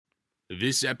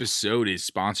This episode is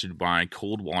sponsored by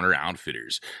Coldwater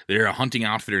Outfitters. They're a hunting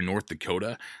outfitter in North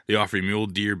Dakota. They offer mule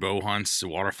deer bow hunts,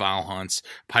 waterfowl hunts,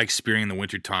 pike spearing in the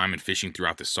wintertime, and fishing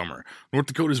throughout the summer. North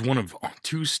Dakota is one of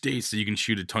 2 states that you can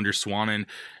shoot a tundra swan in,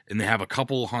 and they have a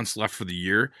couple hunts left for the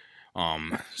year.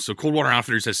 So Coldwater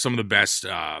Outfitters has some of the best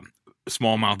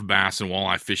smallmouth bass and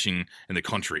walleye fishing in the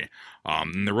country.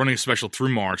 And they're running a special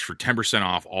through March for 10%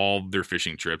 off all their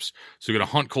fishing trips. So go to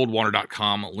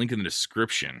huntcoldwater.com, link in the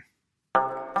description.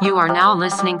 You are now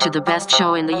listening to the best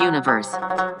show in the universe,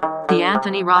 The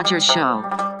Anthony Rogers Show.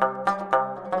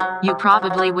 You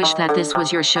probably wish that this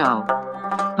was your show,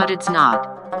 but it's not.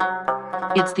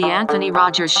 It's The Anthony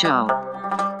Rogers Show.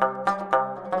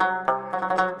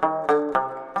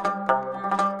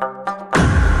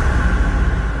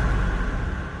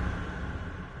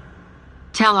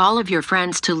 Tell all of your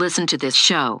friends to listen to this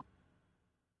show.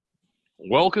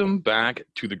 Welcome back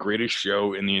to the greatest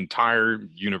show in the entire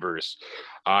universe.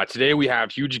 Today we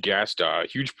have huge guest,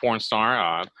 huge porn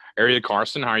star, Aria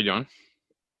Carson. How are you doing?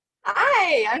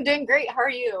 Hi, I'm doing great. How are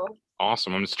you?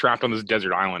 Awesome. I'm just trapped on this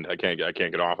desert island. I can't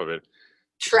get off of it.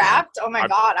 Trapped? Oh my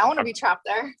God, I want to be trapped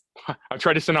there. I've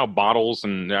tried to send out bottles,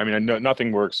 and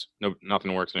nothing works.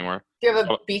 Nothing works anymore. Do you have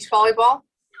a beach volleyball?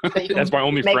 That you can That's my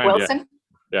only make friend. Wilson?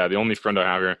 Yeah, the only friend I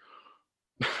have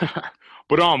here.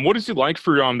 But what is it like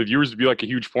for the viewers to be like a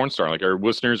huge porn star, like our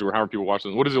listeners or however people watch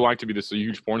this? What is it like to be this a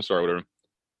huge porn star or whatever?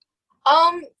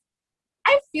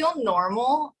 I feel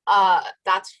normal.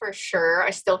 That's for sure.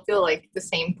 I still feel like the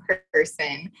same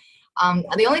person.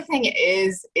 The only thing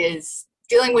is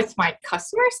dealing with my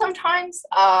customers sometimes.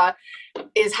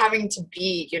 Is having to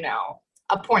be,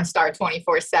 a porn star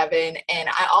 24/7, and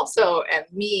I also am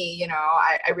me.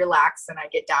 I relax and I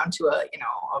get down to a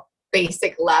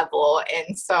basic level,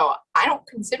 and so I don't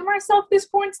consider myself this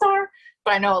porn star,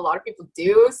 but I know a lot of people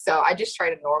do, so I just try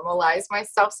to normalize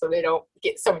myself so they don't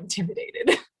get so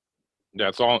intimidated. Yeah,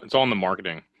 it's all in the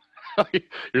marketing. You're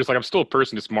just like, I'm still a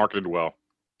person, just marketed well.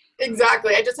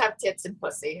 Exactly. I just have tits and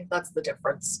pussy. That's the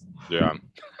difference. Yeah.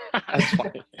 That's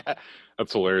funny.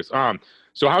 That's hilarious.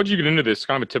 So how'd you get into this?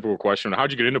 Kind of a typical question.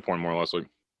 How'd you get into porn, more or less?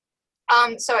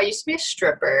 So I used to be a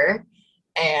stripper,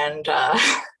 and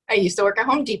I used to work at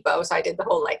Home Depot, so I did the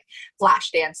whole flash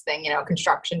dance thing,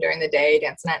 construction during the day,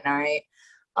 dancing at night.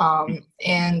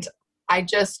 And I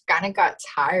just kind of got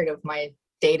tired of my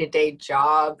day-to-day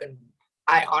job, and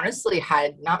I honestly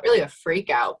had not really a freak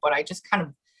out, but I just kind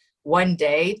of one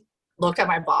day looked at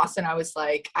my boss and I was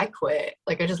like, I quit.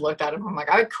 I just looked at him. I'm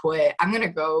like, I quit. I'm going to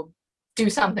go do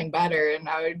something better. And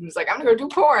I was like, I'm going to go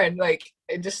do porn. I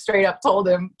just straight up told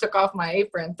him, took off my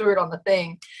apron, threw it on the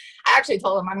thing. I actually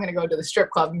told him I'm going to go to the strip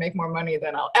club and make more money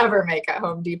than I'll ever make at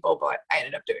Home Depot, but I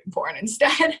ended up doing porn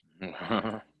instead.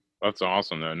 That's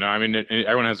awesome, though. No, I mean,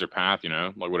 everyone has their path,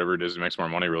 whatever it is that makes more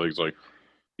money, really. It's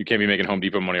you can't be making Home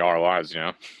Depot money all our lives,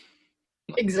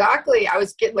 Exactly. I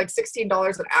was getting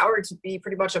 $16 an hour to be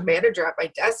pretty much a manager at my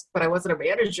desk, but I wasn't a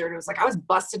manager. And it was I was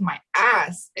busting my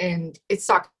ass, and it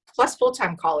sucked. Plus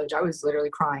full-time college, I was literally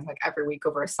crying every week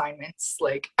over assignments.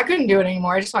 I couldn't do it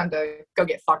anymore. I just wanted to go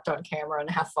get fucked on camera and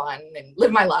have fun and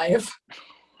live my life.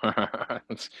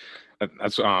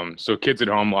 that's so kids at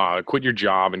home, quit your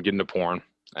job and get into porn.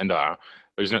 And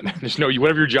there's no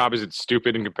whatever your job is, it's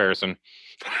stupid in comparison.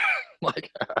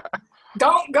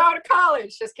 Don't go to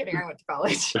college. Just kidding. I went to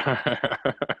college.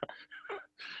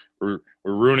 we're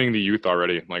ruining the youth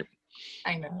already.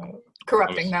 I know,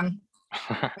 corrupting them.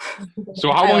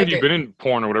 So how long have you been in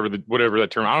porn, or whatever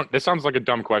that term? That sounds like a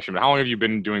dumb question, but how long have you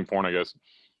been doing porn, I guess?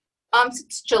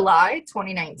 Since July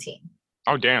 2019.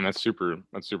 Oh damn, that's super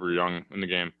young in the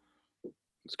game.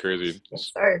 It's crazy.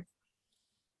 Yes, sir.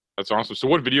 That's awesome. So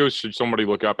what videos should somebody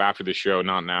look up after the show?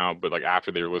 Not now, but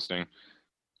after they're listening.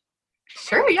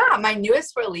 Sure, yeah. My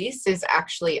newest release is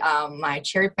actually my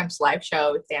Cherry Pimps live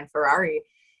show with Dan Ferrari.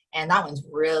 And that one's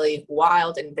really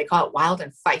wild, and they call it Wild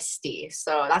and Feisty.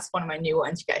 So that's one of my new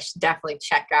ones you guys should definitely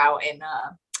check out. And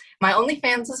my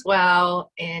OnlyFans as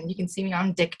well. And you can see me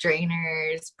on Dick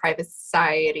Drainers, Private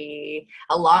Society,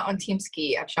 a lot on Team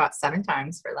Ski. I've shot 7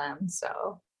 times for them.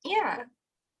 So, yeah.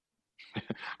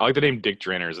 I like the name Dick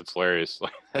Drainers. It's hilarious.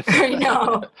 I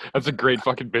know. That's a great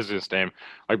fucking business name.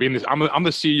 Being this, I'm the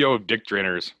CEO of Dick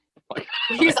Drainers.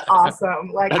 He's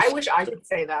awesome. I wish I could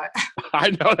say that. I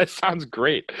know, that sounds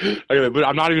great.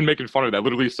 I'm not even making fun of that.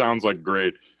 Literally sounds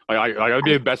great. That'd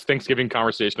be the best Thanksgiving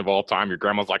conversation of all time. Your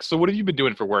grandma's like, so what have you been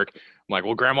doing for work? I'm like,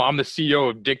 well, Grandma, I'm the CEO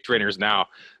of Dick Drainers now.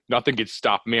 Nothing can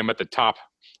stop me. I'm at the top.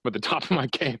 I'm at the top of my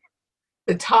game.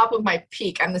 The top of my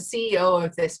peak. I'm the CEO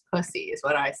of this pussy is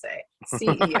what I say.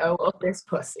 CEO of this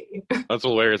pussy. That's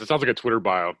hilarious. It sounds like a Twitter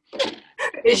bio.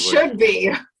 It should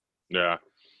be. Yeah.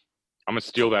 I'm gonna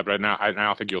steal that, but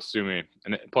I think you'll sue me.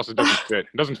 And plus, it doesn't fit.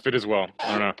 It doesn't fit as well.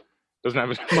 I don't know. Doesn't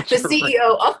have as much. The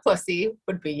CEO of Pussy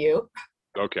would be you.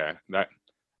 Okay, that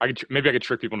maybe I could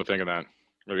trick people into thinking that.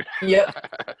 Maybe.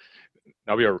 Yep.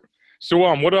 That'll be a. So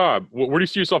where do you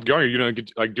see yourself going? Are you gonna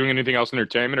like doing anything else in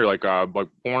entertainment or like porn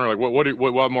or like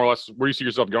what more or less? Where do you see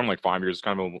yourself going in like 5 years? It's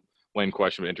kind of a lame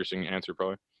question, but interesting answer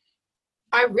probably.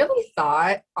 I really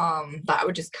thought that I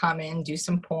would just come in, do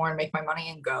some porn, make my money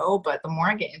and go. But the more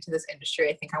I get into this industry,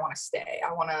 I think I want to stay.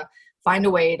 I want to find a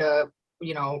way to,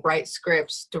 write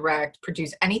scripts, direct,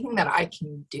 produce anything that I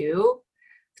can do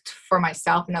for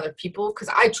myself and other people. Because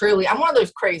I'm one of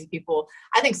those crazy people.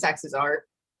 I think sex is art.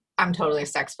 I'm totally a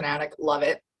sex fanatic. Love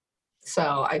it.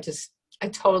 So I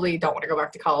totally don't want to go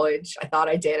back to college. I thought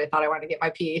I did. I thought I wanted to get my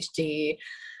PhD.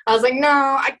 I was like, no,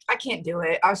 I can't do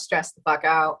it. I was stressed the fuck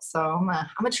out. So I'm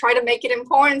gonna try to make it in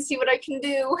porn and see what I can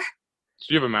do.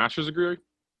 So you have a master's degree?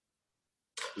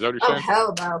 Is that what you're saying? Oh,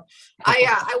 hell no.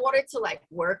 I wanted to like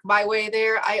work my way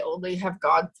there. I only have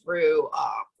gone through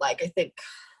I think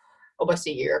almost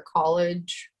a year of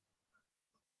college.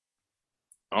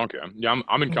 Okay. Yeah,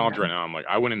 I'm in college right now. I'm like,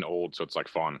 I went in old, so it's like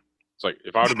fun. It's like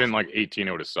if I would have been like 18,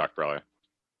 it would have sucked probably.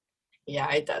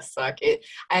 Yeah, it does suck.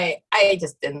 I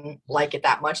just didn't like it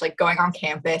that much. Like going on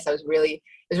campus, it was really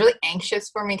anxious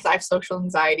for me because I have social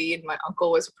anxiety, and my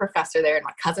uncle was a professor there, and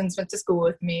my cousins went to school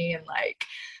with me, and like,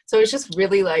 so it was just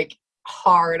really like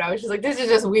hard. I was just like, this is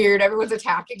just weird. Everyone's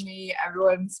attacking me.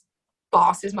 Everyone's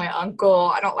boss is my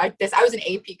uncle. I don't like this. I was in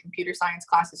AP computer science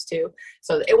classes too,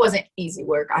 so it wasn't easy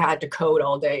work. I had to code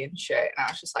all day and shit, and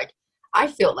I was just like, I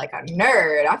feel like a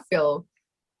nerd.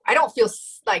 I don't feel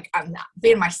like I'm not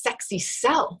being my sexy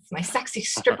self, my sexy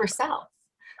stripper self.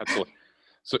 Absolutely.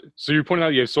 So you're pointing out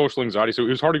you have social anxiety. So it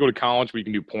was hard to go to college, but you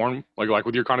can do porn, like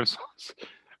with your kind of.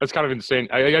 That's kind of insane.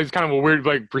 It's kind of a weird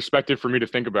like perspective for me to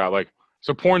think about. Like,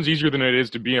 so porn's easier than it is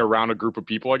to be around a group of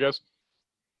people, I guess.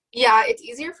 Yeah, it's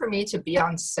easier for me to be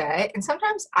on set, and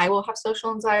sometimes I will have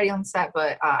social anxiety on set,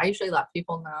 but I usually let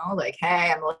people know, like,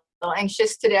 hey, I'm a little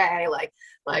anxious today, like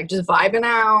just vibing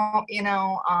out,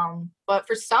 but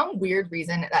for some weird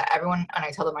reason that everyone, and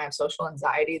I tell them I have social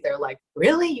anxiety, they're like,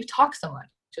 really? You talk so much?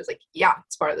 She was like, yeah,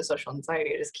 it's part of the social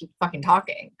anxiety. I just keep fucking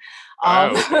talking.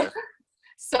 Okay.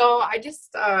 So I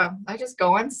just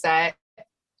go on set.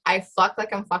 I fuck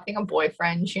like I'm fucking a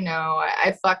boyfriend,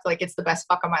 I fuck like it's the best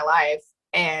fuck of my life.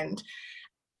 And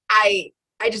I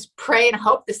just pray and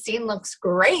hope the scene looks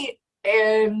great,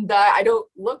 and I don't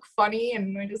look funny,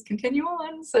 and I just continue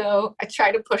on. So I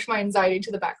try to push my anxiety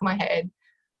to the back of my head.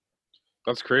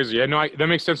 That's crazy. Yeah, no, that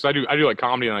makes sense. I do like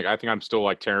comedy, and like I think I'm still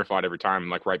like terrified every time,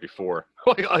 like right before,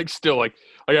 like still like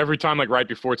every time, like right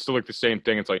before, it's still like the same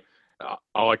thing. It's like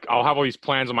I'll have all these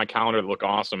plans on my calendar that look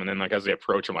awesome, and then like as they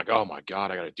approach, I'm like, oh my god,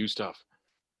 I gotta do stuff.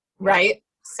 Right.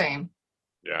 Same.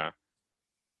 Yeah.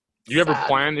 Do you ever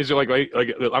plan? Is it like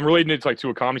I'm relating it to like to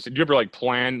a comedy? Do you ever like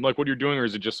plan like what you're doing, or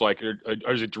is it just like,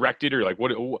 or is it directed, or like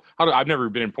what? I've never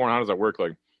been in porn. How does that work?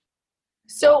 Like,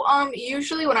 so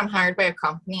usually when I'm hired by a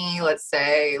company, let's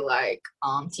say like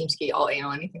Team Ski, All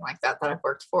Anal, anything like that I've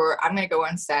worked for, I'm gonna go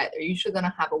on set. They're usually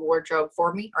gonna have a wardrobe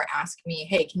for me or ask me,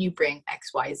 hey, can you bring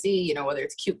XYZ? Whether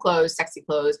it's cute clothes, sexy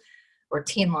clothes, or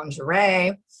teen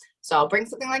lingerie. So I'll bring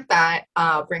something like that,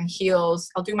 bring heels.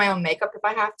 I'll do my own makeup if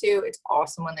I have to. It's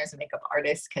awesome when there's a makeup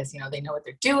artist because, they know what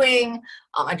they're doing.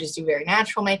 I just do very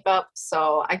natural makeup.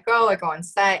 So I go on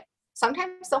set.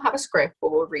 Sometimes they'll have a script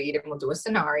where we'll read and we'll do a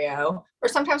scenario. Or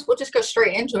sometimes we'll just go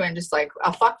straight into it and just like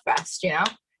a fuck fest,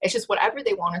 It's just whatever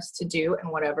they want us to do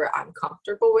and whatever I'm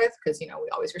comfortable with because, we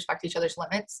always respect each other's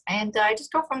limits. And I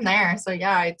just go from there. So,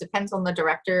 yeah, it depends on the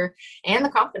director and the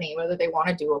company whether they want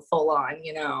to do a full-on,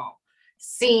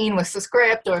 scene with the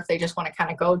script or if they just want to kind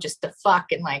of go just to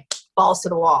fuck and like balls to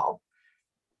the wall.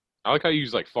 I like how you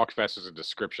use like fuck fest as a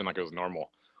description, like it was normal.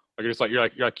 Like it's like you're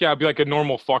like yeah, it'd be like a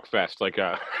normal fuck fest. Like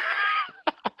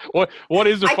what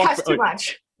is a fuck fest? I cuss too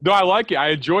much. No, I like it. I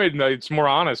enjoy it, and it's more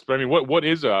honest. But I mean, what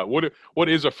is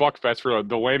a fuck fest for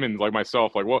the layman like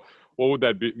myself? Like what would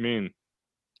that mean?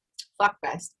 Fuck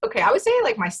fest. Okay, I would say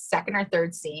like my second or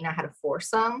third scene, I had a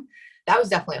foursome. That was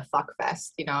definitely a fuck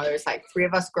fest. There was like 3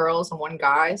 of us girls and 1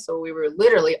 guy. So we were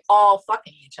literally all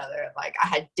fucking each other. Like I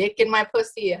had dick in my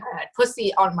pussy. I had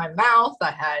pussy on my mouth. I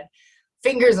had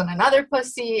fingers on another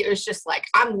pussy. It was just like,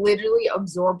 I'm literally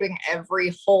absorbing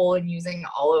every hole and using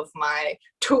all of my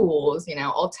tools,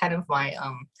 all 10 of my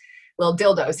little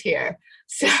dildos here.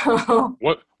 So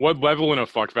what level in a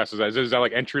fuck fest is that? Is that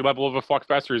like entry level of a fuck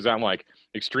fest, or is that like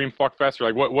extreme fuck fest,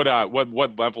 or like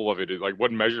what level of it is, like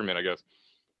what measurement, I guess?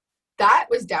 That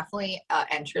was definitely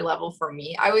entry level for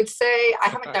me. I would say I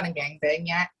haven't done a gangbang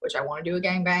yet, which I want to do a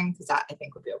gangbang because that I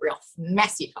think would be a real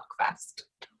messy fuck fest.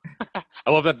 I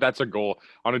love that. That's a goal.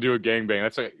 I want to do a gangbang.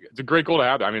 It's a great goal to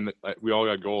have. I mean, we all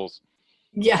got goals.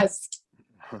 Yes,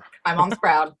 my mom's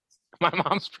proud. My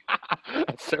mom's proud.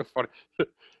 That's so funny. Do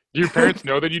your parents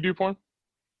know that you do porn?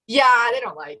 Yeah, they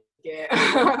don't like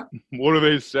it. What do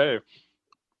they say?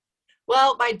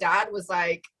 Well, my dad was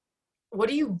like, what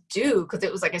do you do? Because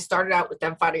it was like, I started out with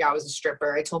them finding out I was a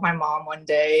stripper. I told my mom one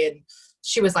day, and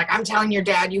she was like, I'm telling your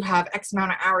dad you have X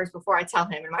amount of hours before I tell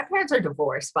him. And my parents are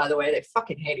divorced, by the way. They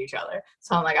fucking hate each other.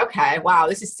 So I'm like, okay, wow,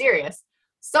 this is serious.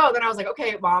 So then I was like,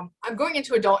 okay, mom, I'm going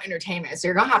into adult entertainment, so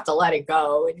you're going to have to let it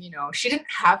go. And, she didn't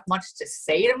have much to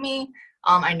say to me.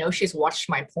 I know she's watched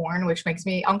my porn, which makes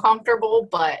me uncomfortable,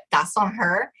 but that's on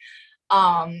her.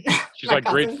 She's like,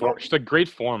 great form. She's like, great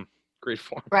form. Great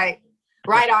form. Right.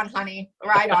 Right on, honey.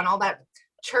 Right on. All that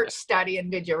church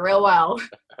studying did you real well.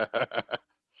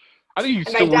 I think you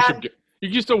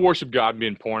can still worship God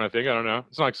being porn, I think. I don't know.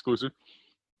 It's not exclusive.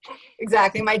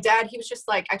 Exactly. My dad, he was just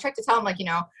like, I tried to tell him, like,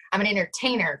 I'm an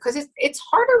entertainer. Because it's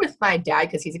harder with my dad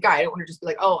because he's a guy. I don't want to just be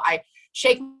like, oh, I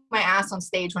shake my ass on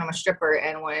stage when I'm a stripper.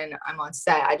 And when I'm on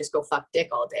set, I just go fuck dick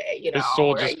all day. His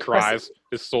soul just cries.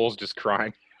 His soul's just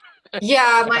crying.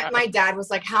 Yeah, my dad was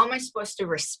like, how am I supposed to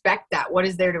respect that? What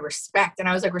is there to respect? And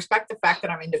I was like, respect the fact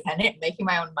that I'm independent, making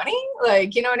my own money.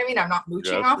 Like, you know what I mean? I'm not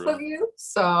mooching off of you.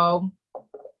 So.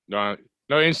 No,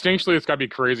 instinctually, it's got to be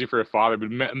crazy for a father.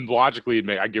 But logically,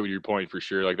 I get what your point for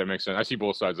sure. Like, that makes sense. I see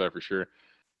both sides of that for sure.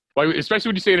 Like, especially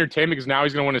when you say entertainment, because now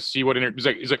he's going to want to see what he's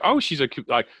like, oh, she's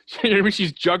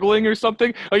she's juggling or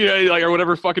something. Like, or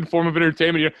whatever fucking form of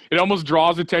entertainment. It almost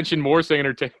draws attention more saying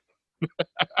entertainment.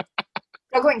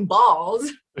 Juggling balls.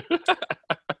 It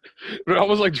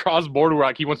almost like draws more to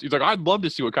where he's like, I'd love to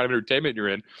see what kind of entertainment you're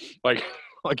in. Like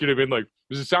you know what I mean? Like,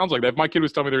 because it sounds like that. If my kid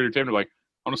was telling me they're entertainment, like,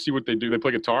 I want to see what they do. They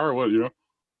play guitar or what,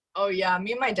 Oh yeah,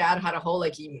 me and my dad had a whole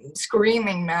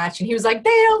screaming match, and he was like, "They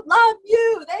don't love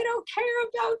you. They don't care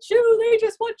about you. They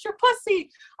just want your pussy."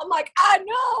 I'm like, I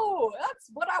know. That's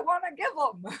what I want to give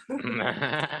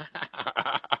them.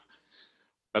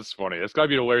 That's funny. That's got to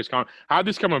be a hilarious comment. How'd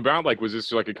this come about? Like, was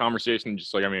this like a conversation?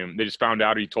 Just like, I mean, they just found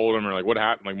out, or you told them, or like, what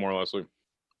happened? Like, more or less, like.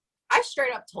 I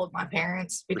straight up told my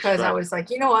parents because I was like,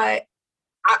 you know what?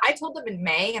 I told them in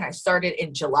May and I started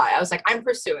in July. I was like, I'm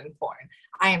pursuing porn.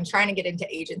 I am trying to get into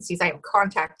agencies. I am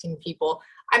contacting people.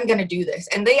 I'm going to do this.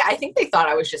 And I think they thought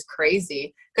I was just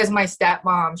crazy because my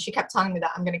stepmom, she kept telling me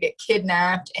that I'm going to get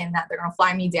kidnapped and that they're going to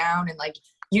fly me down and like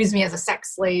use me as a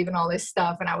sex slave and all this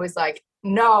stuff. And I was like,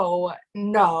 no,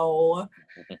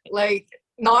 like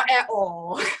not at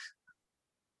all.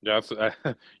 Yeah,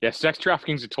 sex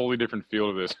trafficking is a totally different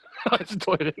field of this. It's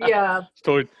totally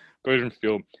different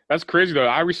field. That's crazy though.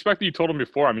 I respect that you told them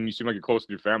before. I mean, you seem like you're close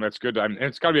to your family. That's good. And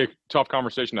it's got to be a tough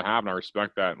conversation to have, and I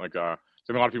respect that. Like, I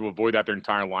think a lot of people avoid that their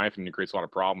entire life, and it creates a lot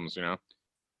of problems.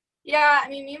 Yeah, I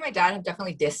mean, me and my dad have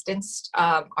definitely distanced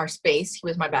our space. He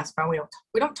was my best friend.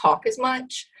 We don't talk as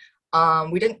much.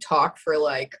 We didn't talk for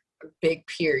like a big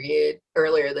period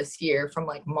earlier this year, from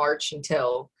like March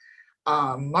until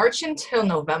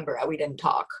November. We didn't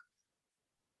talk.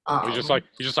 He's just like,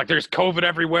 there's COVID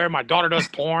everywhere. My daughter does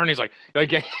porn. He's like, I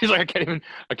can't even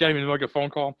make a phone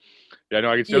call. Yeah,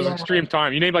 no, it was extreme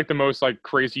time. You named like the most like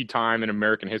crazy time in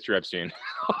American history I've seen.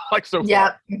 Like so.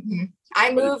 Yeah. Mm-hmm.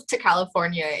 I moved to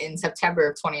California in September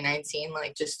of 2019,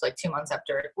 like just like 2 months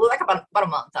after, like about a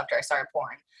month after I started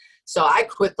porn. So I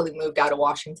quickly moved out of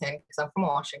Washington because I'm from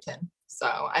Washington. So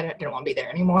I didn't want to be there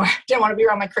anymore. Didn't want to be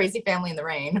around my crazy family in the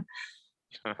rain.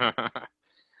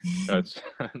 That's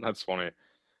funny.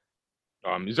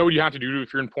 Is that what you have to do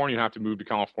if you're in porn? You have to move to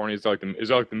California. Is that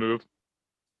like the move?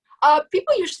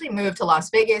 People usually move to Las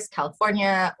Vegas,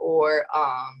 California, or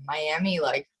Miami,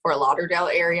 like Fort Lauderdale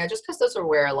area, just because those are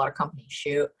where a lot of companies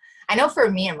shoot. I know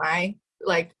for me and my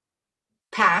like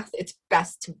path, it's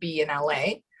best to be in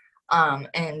LA,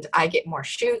 and I get more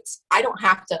shoots. I don't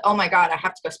have to. Oh my God, I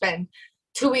have to go spend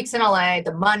 2 weeks in LA,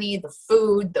 the money, the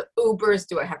food, the Ubers.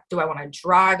 Do I want to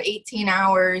drive 18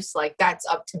 hours? Like that's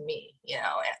up to me,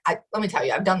 And let me tell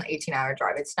you, I've done the 18-hour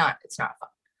drive. It's not fun.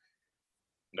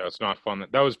 No, it's not fun.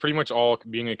 That was pretty much all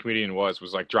being a comedian was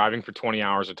like driving for 20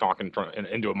 hours and talking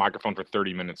into a microphone for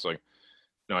 30 minutes. Like,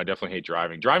 no, I definitely hate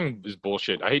driving. Driving is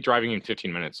bullshit. I hate driving in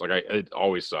 15 minutes. Like it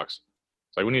always sucks.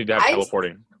 It's like we need to have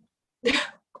teleporting.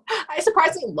 I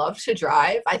surprisingly love to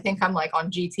drive. I think I'm like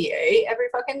on GTA every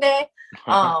fucking day.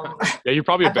 Yeah, you're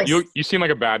probably you seem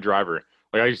like a bad driver.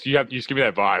 Like you just give me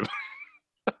that vibe.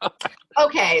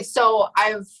 Okay, so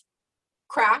I've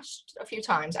crashed a few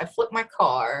times. I flipped my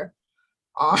car.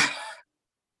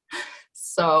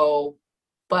 So,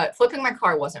 but flipping my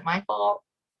car wasn't my fault.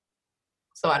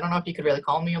 So I don't know if you could really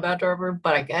call me a bad driver,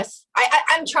 but I guess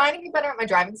I'm trying to get better at my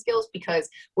driving skills because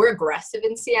we're aggressive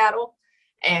in Seattle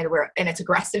and it's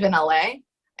aggressive in LA.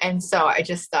 And so I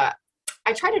just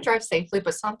I try to drive safely,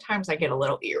 but sometimes I get a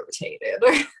little irritated.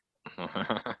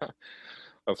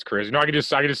 That's crazy. No, I can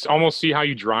just almost see how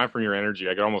you drive from your energy.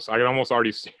 I can almost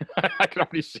already see. I can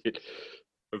already see it.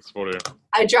 That's funny.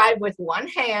 I drive with one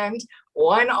hand,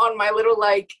 one on my little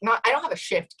I don't have a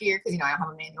shift gear because I don't have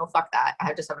a manual. Fuck that.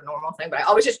 I just have a normal thing. But I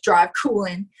always just drive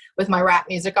cooling with my rap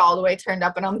music all the way turned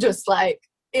up, and I'm just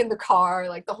in the car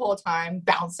the whole time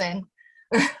bouncing.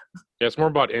 Yeah, it's more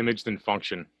about image than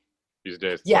function these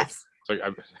days. Yes. It's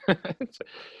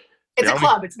a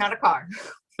club. It's not a car.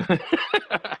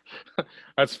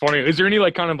 That's funny. Is there any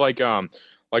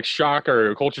shock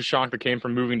or culture shock that came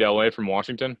from moving to LA from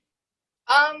Washington?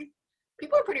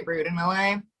 People are pretty rude in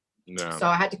LA. No. So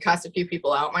I had to cuss a few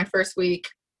people out my first week.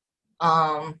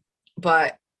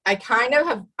 But I kind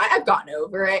of I've gotten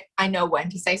over it. I know when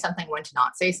to say something, when to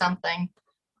not say something.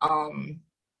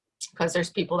 Because there's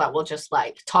people that will just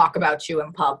talk about you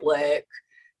in public.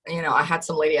 I had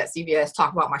some lady at CVS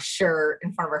talk about my shirt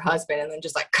in front of her husband and then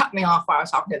just cut me off while I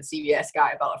was talking to the CVS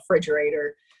guy about a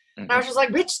refrigerator. Mm-hmm. And I was just like,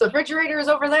 bitch, the refrigerator is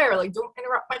over there. Don't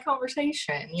interrupt my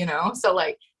conversation, So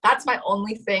that's my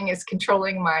only thing is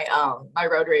controlling my my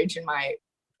road rage and my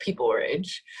people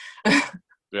rage. Yeah,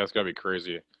 it's gotta be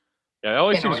crazy. Yeah,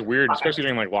 LA seems weird, especially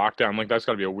during lockdown. That's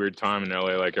gotta be a weird time in LA.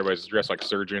 Everybody's dressed like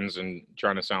surgeons and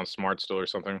trying to sound smart still or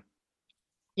something.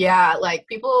 Yeah,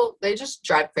 people, they just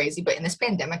drive crazy. But in this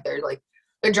pandemic,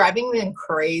 they're driving even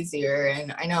crazier.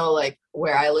 And I know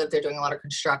where I live, they're doing a lot of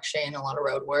construction, a lot of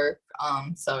road work.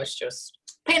 So it's just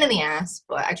pain in the ass.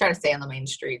 But I try to stay on the main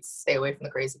streets, stay away from the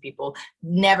crazy people.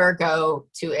 Never go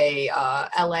to a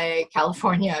LA,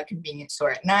 California convenience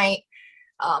store at night.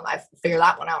 I figured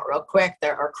that one out real quick.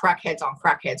 There are crackheads on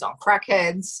crackheads on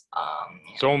crackheads.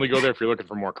 So only go there if you're looking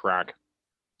for more crack.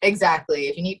 Exactly.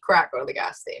 If you need crack, go to the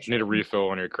gas station. You need a refill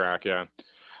on your crack, yeah.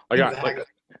 Exactly.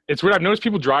 It's weird. I've noticed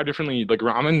people drive differently.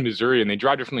 I'm in Missouri, and they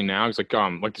drive differently now. It's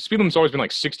the speed limit's always been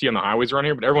 60 on the highways around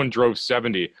here, but everyone drove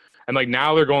 70. And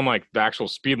now they're going the actual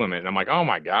speed limit. And I'm like, oh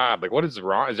my God, what is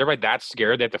wrong? Is everybody that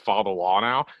scared they have to follow the law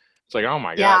now? It's oh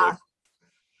my God.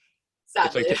 Yeah.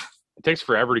 Sadly. It takes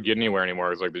forever to get anywhere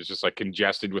anymore. It's there's just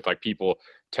congested with people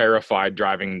terrified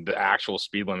driving the actual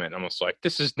speed limit. And I'm almost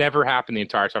this has never happened the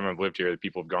entire time I've lived here that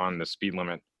people have gone the speed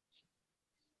limit.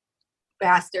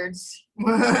 Bastards.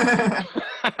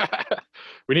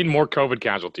 We need more COVID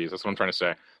casualties. That's what I'm trying to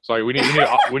say. So we need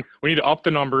to up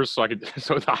the numbers so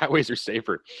the highways are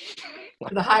safer.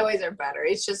 The highways are better.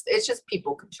 It's just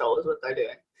people control is what they're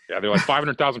doing. Yeah, they're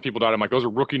 500,000 people died. I'm those are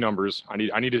rookie numbers. I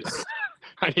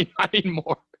need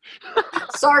more.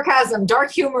 Sarcasm, dark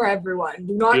humor, everyone.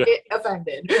 Do not get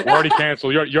offended. You're already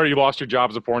canceled. You already lost your job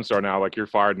as a porn star now. You're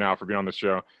fired now for being on this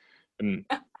show. And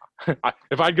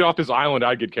if I'd get off this island,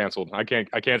 I'd get canceled. I can't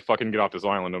fucking get off this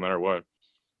island no matter what.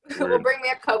 Well, bring me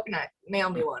a coconut. Mail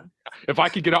me one. If I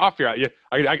could get off here,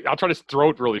 I'll try to throw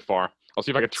it really far. I'll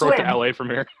see if I can throw it to LA from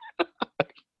here.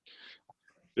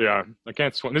 Yeah, I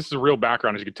can't swim. This is a real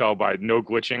background, as you can tell by no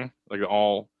glitching.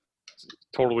 All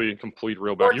totally complete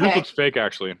real background. Yours looks fake,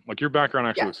 actually. Your background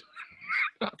actually looks.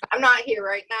 I'm not here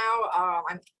right now.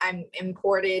 I'm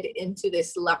imported into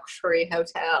this luxury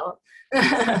hotel.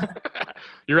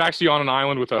 You're actually on an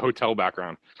island with a hotel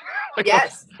background.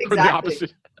 Yes, exactly. The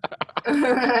opposite.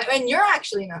 And you're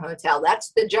actually in a hotel.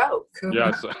 That's the joke.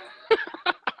 Yes.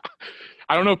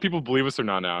 I don't know if people believe us or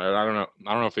not now. I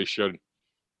don't know if they should.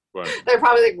 But they're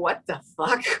probably what the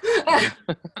fuck?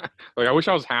 I wish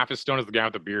I was half as stoned as the guy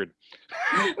with the beard.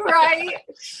 Right?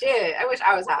 Shit. I wish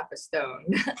I was half as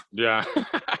stoned. Yeah.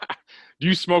 Do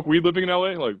you smoke weed living in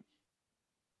LA? Oh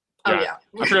yeah.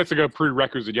 I think that's a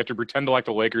prerequisite. You have to pretend to like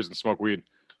the Lakers and smoke weed.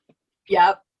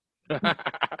 Yep.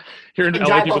 Here in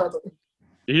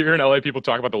LA, people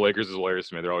talk about the Lakers is hilarious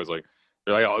to me. They're always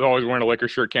they're always wearing a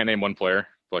Lakers shirt, can't name one player.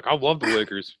 They're I love the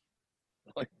Lakers.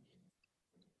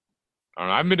 I don't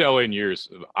know. I haven't been to LA in years.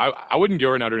 I wouldn't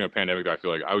go right now during a pandemic, though. I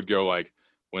feel I would go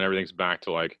when everything's back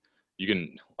to you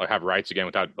can have rights again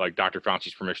without Dr.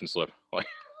 Fauci's permission slip.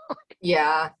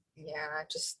 Yeah,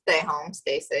 just stay home,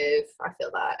 stay safe. I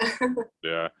feel that.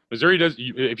 Yeah, Missouri does.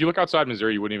 If you look outside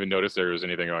Missouri, you wouldn't even notice there was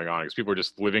anything going on because people are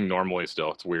just living normally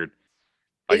still. It's weird.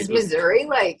 Is Missouri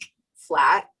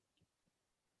flat?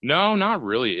 No, not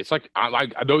really. It's we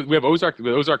have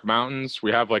the Ozark Mountains.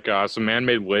 We have some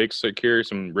man-made lakes that carry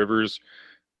some rivers,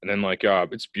 and then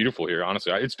it's beautiful here.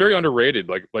 Honestly, it's very underrated.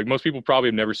 Like most people probably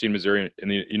have never seen Missouri in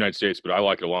the United States, but I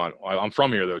like it a lot. I'm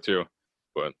from here though too,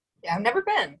 but yeah, I've never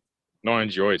been. No, I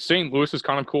enjoy it. St. Louis is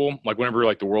kind of cool. Like whenever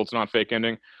like the world's not fake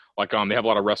ending, like they have a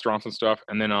lot of restaurants and stuff,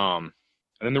 and then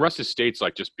the rest of the state's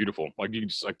like just beautiful. Like you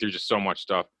just like there's just so much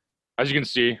stuff, as you can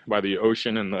see by the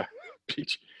ocean and the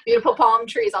beach. Beautiful palm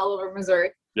trees all over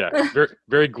Missouri. Yeah, very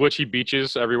very glitchy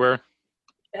beaches everywhere.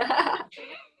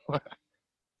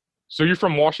 So you're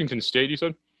from Washington State, you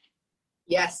said?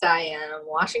 Yes, I am.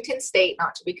 Washington State,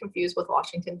 not to be confused with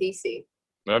Washington, D.C.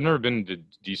 I've never been to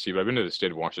DC, but I've been to the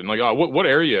state of Washington. Like, what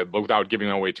area? But without giving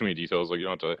away too many details, like you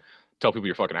don't have to tell people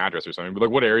your fucking address or something. But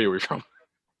like, what area were you from?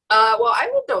 Well, I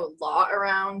lived a lot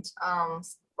around,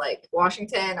 like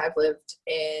Washington. I've lived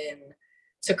in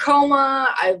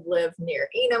Tacoma. I've lived near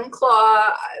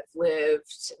Enumclaw. I've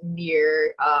lived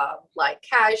near, like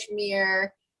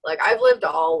Kashmir. Like I've lived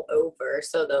all over.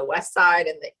 So the west side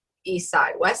and the east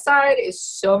side. West side is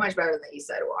so much better than the east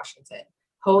side of Washington.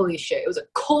 Holy shit. It was a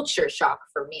culture shock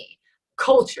for me.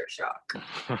 Culture shock.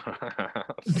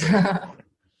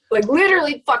 Like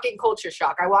literally fucking culture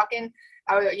shock. I walk in,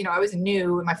 I was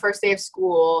new in my first day of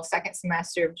school, second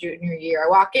semester of junior year. I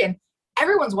walk in,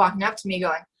 everyone's walking up to me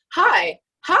going, hi,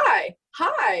 hi,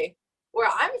 hi. Where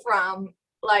I'm from,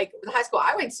 like the high school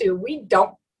I went to, we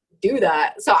don't do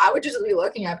that. So I would just be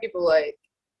looking at people like,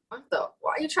 why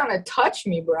are you trying to touch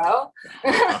me, bro?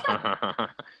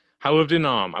 I lived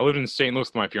in St. Louis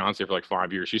with my fiance for like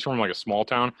 5 years. She's from like a small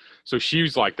town, so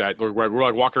she's like that. We're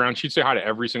like walking around. She'd say hi to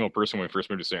every single person when we first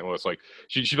moved to St. Louis. Like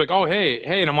she'd be like, oh hey,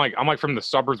 and I'm like from the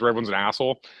suburbs where everyone's an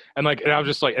asshole, and I was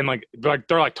just like, and like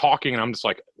they're like talking, and I'm just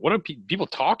like, what do people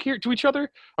talk here to each other?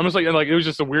 I'm just like, and like it was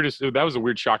just the weirdest. That was a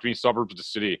weird shock to me. Suburbs to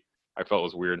city, I felt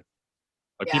was weird.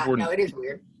 Like yeah, no, it is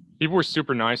weird. People were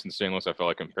super nice in St. Louis. I felt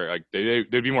like compared, like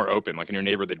they'd be more open. Like in your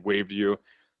neighbor, they'd wave to you.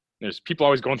 There's people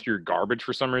always going through your garbage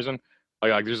for some reason.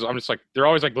 I'm just like, they're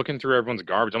always like looking through everyone's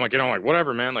garbage. I'm like, like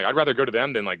whatever, man. Like I'd rather go to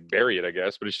them than like bury it, I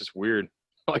guess. But it's just weird.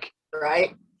 Like,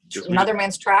 right? Another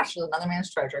man's trash is another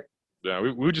man's treasure. Yeah,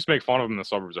 we would just make fun of them in the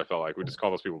suburbs. I felt like we just call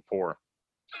those people poor.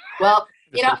 Well,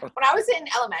 when I was in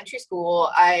elementary school,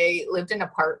 I lived in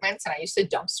apartments and I used to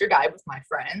dumpster dive with my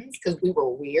friends because we were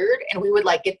weird, and we would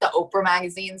like get the Oprah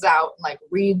magazines out and like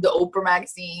read the Oprah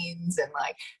magazines and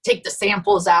like take the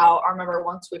samples out. I remember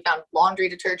once we found laundry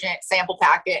detergent sample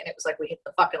packet and it was like we hit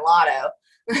the fucking lotto.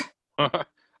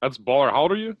 That's baller. How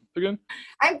old are you again?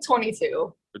 I'm 22.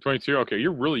 You're 22? Okay,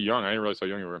 you're really young. I didn't realize how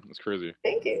young you were. That's crazy.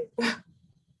 Thank you.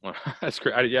 That's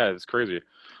crazy. Yeah, it's crazy.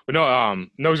 But no,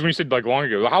 when you said like long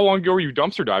ago, how long ago were you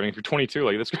dumpster diving if you're 22?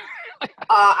 Like that's.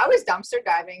 I was dumpster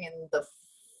diving in the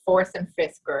 4th and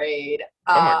 5th grade.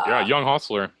 Oh my god, young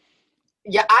hustler.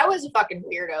 Yeah, I was a fucking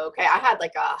weirdo. Okay, I had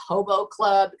like a hobo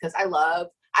club because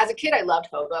as a kid, I loved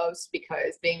hobos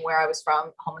because being where I was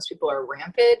from, homeless people are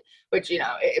rampant, which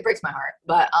it breaks my heart.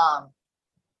 But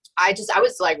I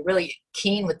was like really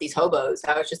keen with these hobos.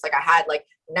 I was just like, I had like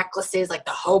necklaces, like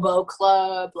the hobo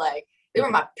club, like they were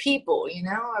my people,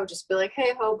 I would just be like,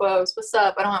 hey hobos, what's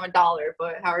up? I don't have $1,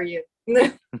 but how are you?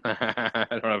 I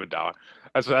don't have $1.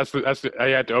 That's I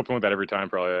had to open with that every time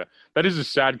probably. That is a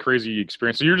sad, crazy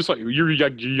experience. So you're just like you're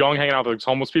young hanging out with like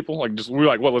homeless people, like just we're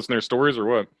like what, listen to their stories or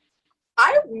what?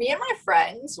 Me and my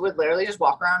friends would literally just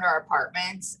walk around our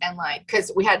apartments and like,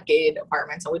 cause we had gated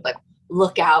apartments, and we'd like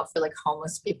look out for like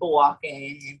homeless people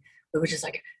walking, and we were just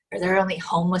like, are there only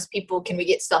homeless people? Can we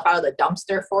get stuff out of the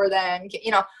dumpster for them?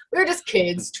 We were just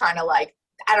kids trying to like,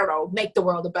 I don't know, make the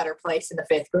world a better place in the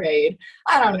 5th grade.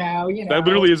 I don't know, That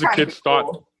literally is a kid's thought.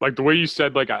 Cool. Like the way you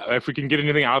said, like if we can get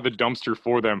anything out of the dumpster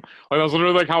for them, like that was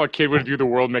literally like how a kid would view the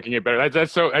world, making it better.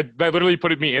 That literally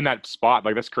put me in that spot.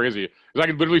 Like that's crazy. Because I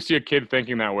could literally see a kid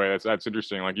thinking that way. That's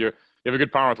interesting. Like you have a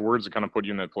good power with words to kind of put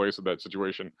you in that place of that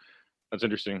situation. That's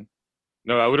interesting.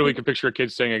 No, I literally could picture a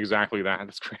kid saying exactly that.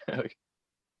 That's crazy.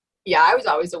 Yeah, I was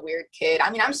always a weird kid.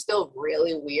 I mean, I'm still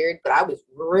really weird, but I was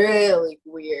really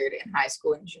weird in high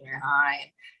school and junior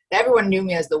high. And everyone knew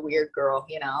me as the weird girl,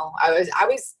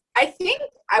 I think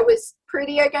I was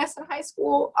pretty, I guess, in high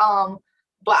school.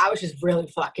 But I was just really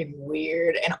fucking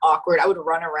weird and awkward. I would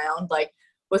run around like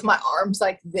with my arms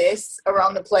like this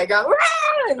around the playground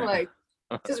and like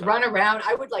just run around.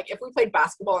 I would like, if we played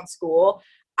basketball in school,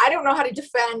 I don't know how to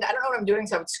defend. I don't know what I'm doing,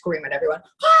 so I would scream at everyone.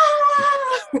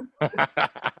 I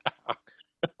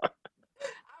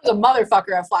was a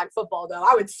motherfucker at flag football, though.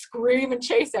 I would scream and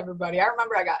chase everybody. I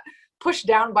remember I got pushed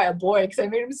down by a boy because I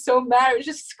made him so mad. I was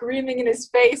just screaming in his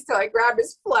face till I grabbed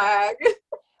his flag.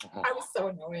 I was so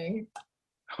annoying.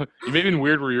 You made it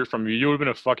weird where you're from. You would have been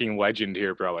a fucking legend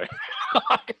here, probably.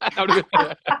 That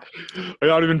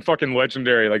would have been fucking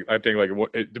legendary. Like I think, like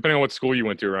depending on what school you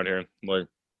went to around here, like.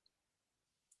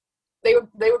 They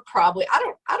would probably, I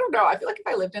don't know. I feel like if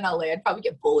I lived in LA, I'd probably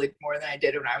get bullied more than I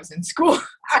did when I was in school.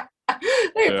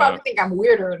 They probably think I'm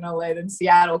weirder in LA than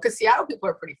Seattle, because Seattle people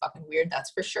are pretty fucking weird,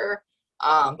 that's for sure.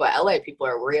 But LA people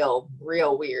are real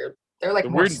weird. They're like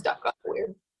more stuck up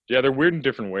weird. Yeah, they're weird in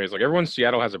different ways. Like everyone in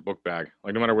Seattle has a book bag.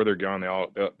 Like no matter where they're going, they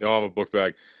all have a book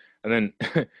bag. And then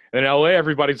in LA,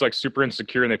 everybody's like super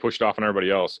insecure and they push it off on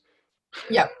everybody else.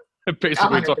 Yep.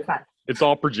 Basically, it's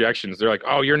all projections. They're like,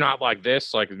 oh, you're not like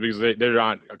this, like because they're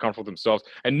not comfortable with themselves.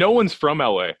 And no one's from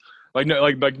LA.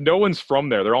 Like no one's from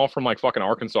there. They're all from like fucking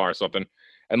Arkansas or something.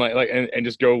 And and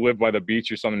just go live by the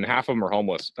beach or something. And half of them are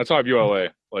homeless. That's how I view LA.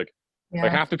 Like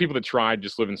half the people that tried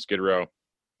just live in Skid Row.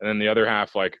 And then the other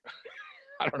half, like,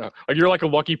 I don't know. Like you're like a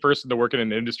lucky person to work in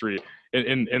an industry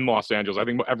in Los Angeles. I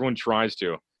think everyone tries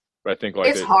to. But I think like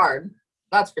it's hard.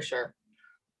 That's for sure.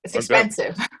 It's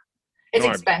expensive. It's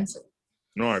expensive.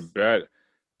 I bet.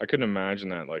 I couldn't imagine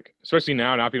that. Like, especially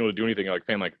now, not being able to do anything, like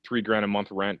paying like $3,000 a month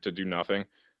rent to do nothing.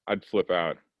 I'd flip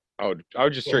out. I would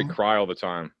just straight cry all the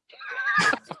time.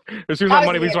 As soon as my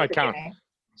money leaves my account.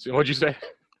 So what'd you say?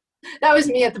 That was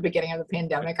me at the beginning of the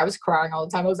pandemic. I was crying all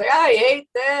the time. I was like, I hate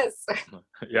this.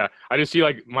 Yeah, I just see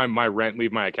like my rent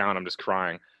leave my account. I'm just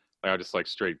crying. Like I just like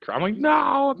straight cry. I'm like, no,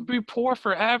 I'll be poor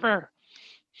forever.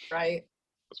 Right.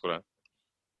 That's why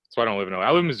I don't live in LA. I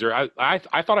live in Missouri.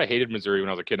 I thought I hated Missouri when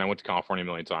I was a kid. And I went to California a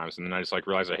million times, and then I just like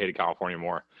realized I hated California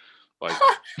more. Like,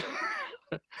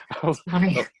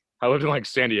 I lived in like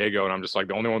San Diego, and I'm just like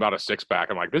the only one without a six pack.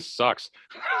 I'm like, this sucks.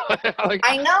 Like,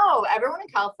 I know everyone in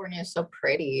California is so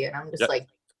pretty, and I'm just like,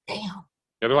 damn.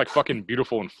 Yeah, they're like fucking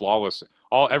beautiful and flawless.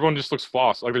 Everyone just looks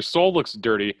flawless. Like their soul looks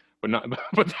dirty,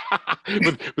 but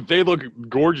they look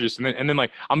gorgeous. And then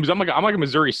like I'm like a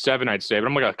Missouri 7, I'd say, but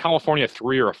I'm like a California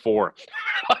 3 or a 4.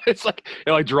 It's like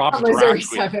it like drops Missouri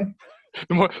 7.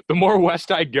 The more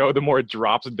west I go, the more it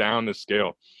drops down the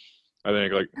scale. I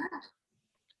think like.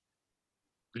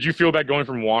 Did you feel that going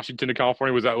from Washington to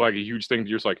California? Was that like a huge thing?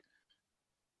 You're just like,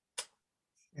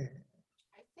 I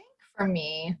think for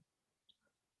me,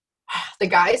 the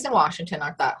guys in Washington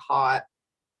aren't that hot.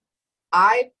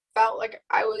 I felt like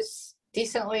I was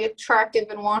decently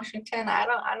attractive in Washington. I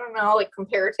don't know, like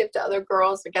comparative to other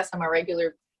girls. I guess I'm a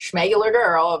regular schmegular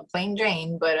girl, a plain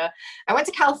Jane. But I went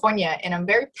to California, and I'm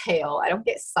very pale. I don't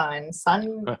get sun.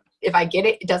 If I get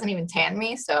it, it doesn't even tan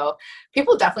me. So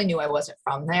people definitely knew I wasn't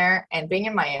from there. And being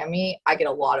in Miami, I get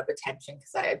a lot of attention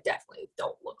because I definitely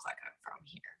don't look like I'm from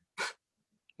here.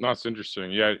 No, that's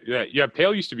interesting. Yeah.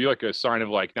 Pale used to be like a sign of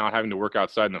like not having to work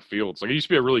outside in the fields. Like it used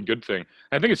to be a really good thing.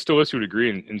 And I think it still is to a degree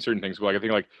in certain things. But like I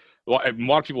think like a lot of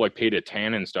people like pay to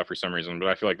tan and stuff for some reason. But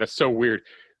I feel like that's so weird.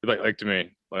 Like to me,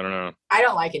 I don't know. I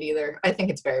don't like it either. I think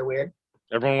it's very weird.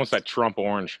 Everyone wants that Trump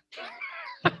orange.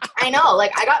 I know.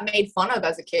 Like I got made fun of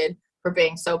as a kid for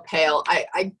being so pale.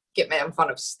 I get made fun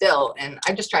of still, and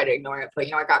I just try to ignore it.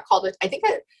 But I got called it. I think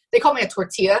they call me a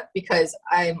tortilla because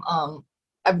I'm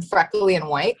freckly and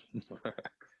white.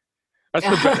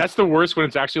 That's the worst when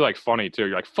it's actually like funny too.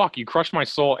 You're like, fuck, you crushed my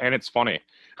soul, and it's funny.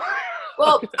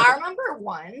 Well, I remember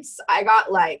once I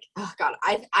got like, oh God,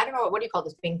 I don't know, what do you call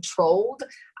this, being trolled?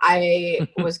 I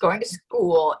was going to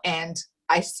school, and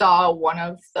I saw one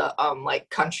of the like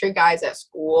country guys at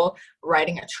school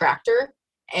riding a tractor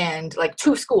and like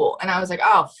to school. And I was like,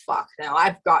 oh fuck, now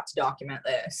I've got to document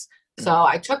this. So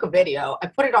I took a video, I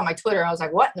put it on my Twitter. I was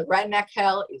like, what in the redneck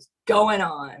hell is going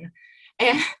on?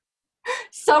 And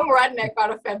some redneck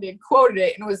got offended, quoted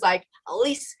it, and was like, at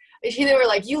least they were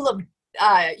like, you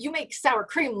make sour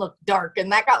cream look dark. And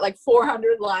that got like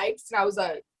 400 likes. And I was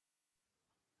like,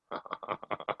 I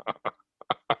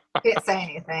can't say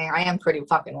anything. I am pretty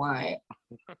fucking white.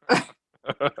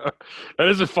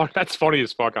 That's funny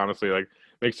as fuck, honestly. Like,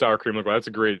 make sour cream look white. It's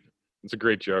a great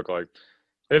joke. Like,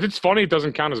 if it's funny, it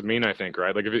doesn't count as mean, I think,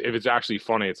 right? Like, if it's actually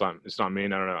funny, it's not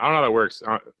mean. I don't know how that works.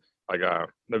 Like,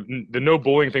 the no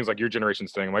bullying thing's like your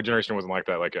generation's thing. My generation wasn't like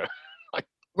that. Like,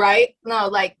 right? No,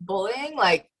 like bullying,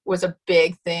 like, was a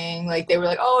big thing. Like, they were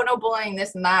like, oh, no bullying,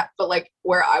 this and that. But like,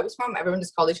 where I was from, everyone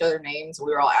just called each other names.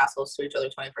 We were all assholes to each other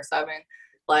 24/7.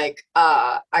 Like,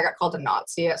 I got called a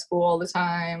Nazi at school all the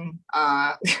time.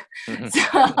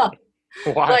 So,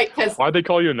 why? Why'd they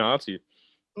call you a Nazi?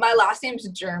 My last name's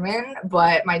German,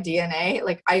 but my DNA,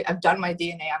 like, I've done my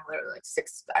DNA. I'm literally like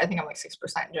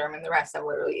 6% German. The rest I'm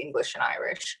literally English and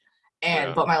Irish.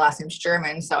 But my last name's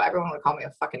German, so everyone would call me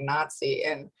a fucking Nazi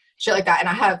and shit like that. And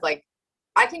I have like,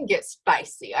 I can get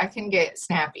spicy. I can get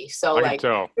snappy. So I like,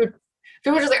 can tell.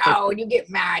 People are just like, oh, when you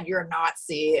get mad, you're a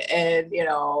Nazi. And,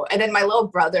 and then my little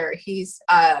brother, he's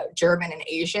German and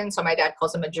Asian. So my dad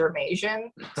calls him a Germasian.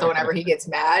 So whenever he gets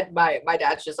mad, my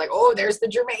dad's just like, oh, there's the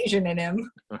Germasian in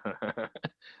him.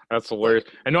 That's hilarious.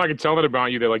 I know I can tell that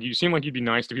about you. That like you seem like you'd be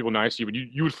nice to people nice to you, but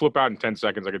you would flip out in 10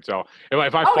 seconds. I could tell. Oh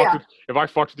If I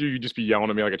fucked with you, you'd just be yelling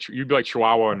at me you'd be like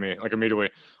Chihuahua on me like immediately.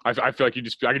 I feel like I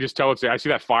could just tell I see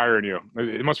that fire in you.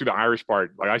 It must be the Irish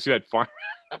part. Like I see that fire.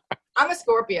 I'm a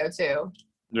Scorpio too.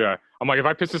 Yeah, I'm like if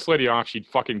I piss this lady off, she'd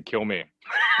fucking kill me.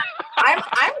 I'm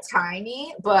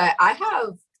tiny, but I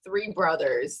have 3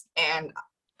 brothers and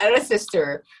a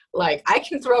sister. Like I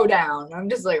can throw down. I'm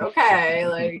just like okay,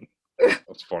 like.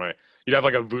 That's funny. You'd have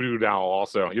like a voodoo doll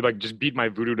also. You'd like just beat my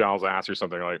voodoo doll's ass or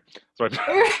something like. So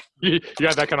you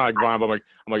got that kind of like vibe.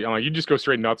 I'm like you just go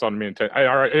straight nuts on me in 10.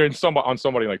 On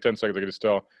somebody in like 10 seconds. I can just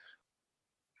tell.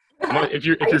 If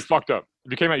you're fucked up,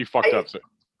 if you came out, you fucked up. So.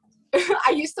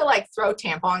 I used to like throw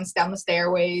tampons down the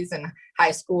stairways in high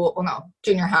school. Well, no,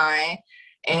 junior high,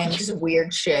 and just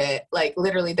weird shit. Like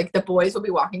literally, like the boys would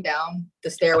be walking down the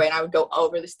stairway, and I would go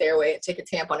over the stairway and take a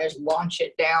tampon and just launch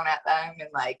it down at them, and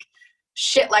like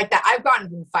shit like that. I've gotten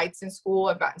in fights in school.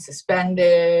 I've gotten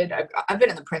suspended. I've been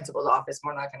in the principal's office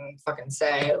more than I can fucking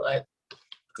say. Like,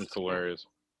 it's hilarious.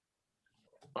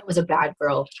 I was a bad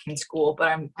girl in school, but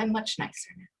I'm much nicer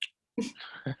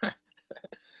now.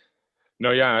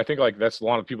 No, yeah, I think like that's a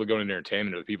lot of people going into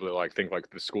entertainment are the people that like think like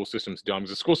the school system's dumb. Because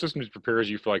the school system just prepares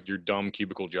you for like your dumb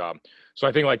cubicle job. So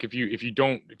I think like if you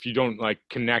don't like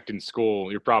connect in school,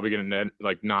 you're probably gonna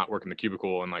like not work in the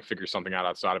cubicle and like figure something out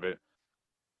outside of it.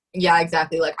 Yeah,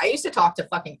 exactly. Like I used to talk to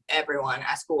fucking everyone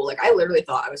at school. Like I literally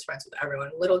thought I was friends with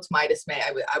everyone. Little to my dismay,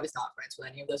 I was not friends with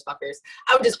any of those fuckers.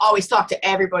 I would just always talk to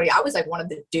everybody. I was like one of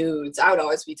the dudes. I would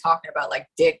always be talking about like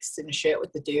dicks and shit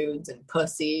with the dudes and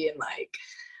pussy and like,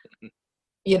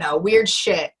 you know, weird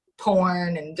shit,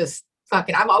 porn and just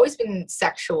fucking. I've always been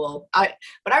sexual.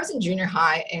 When I was in junior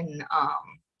high and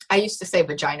I used to say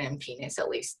vagina and penis at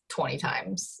least 20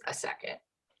 times a second.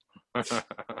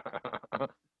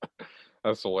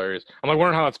 That's hilarious. I'm like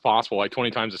wondering how that's possible. Like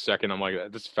 20 times a second. I'm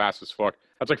like, this is fast as fuck.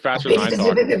 That's like faster than I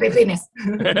talk.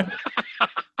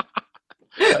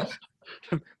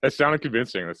 That sounded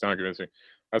convincing.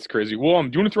 That's crazy. Well, do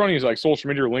you want to throw any like social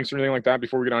media or links or anything like that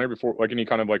before we get on here? Before like any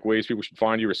kind of like ways people should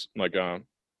find you or like Of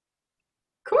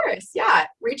course, yeah.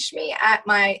 Reach me at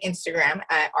my Instagram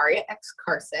at Aria X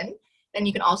Carson. And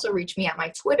you can also reach me at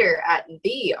my Twitter at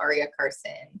the Aria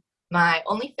Carson. My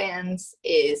OnlyFans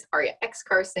is Aria X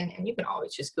Carson, and you can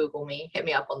always just Google me. Hit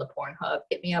me up on the Pornhub.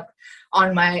 Hit me up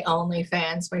on my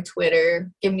OnlyFans, my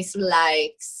Twitter. Give me some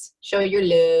likes. Show your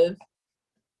love.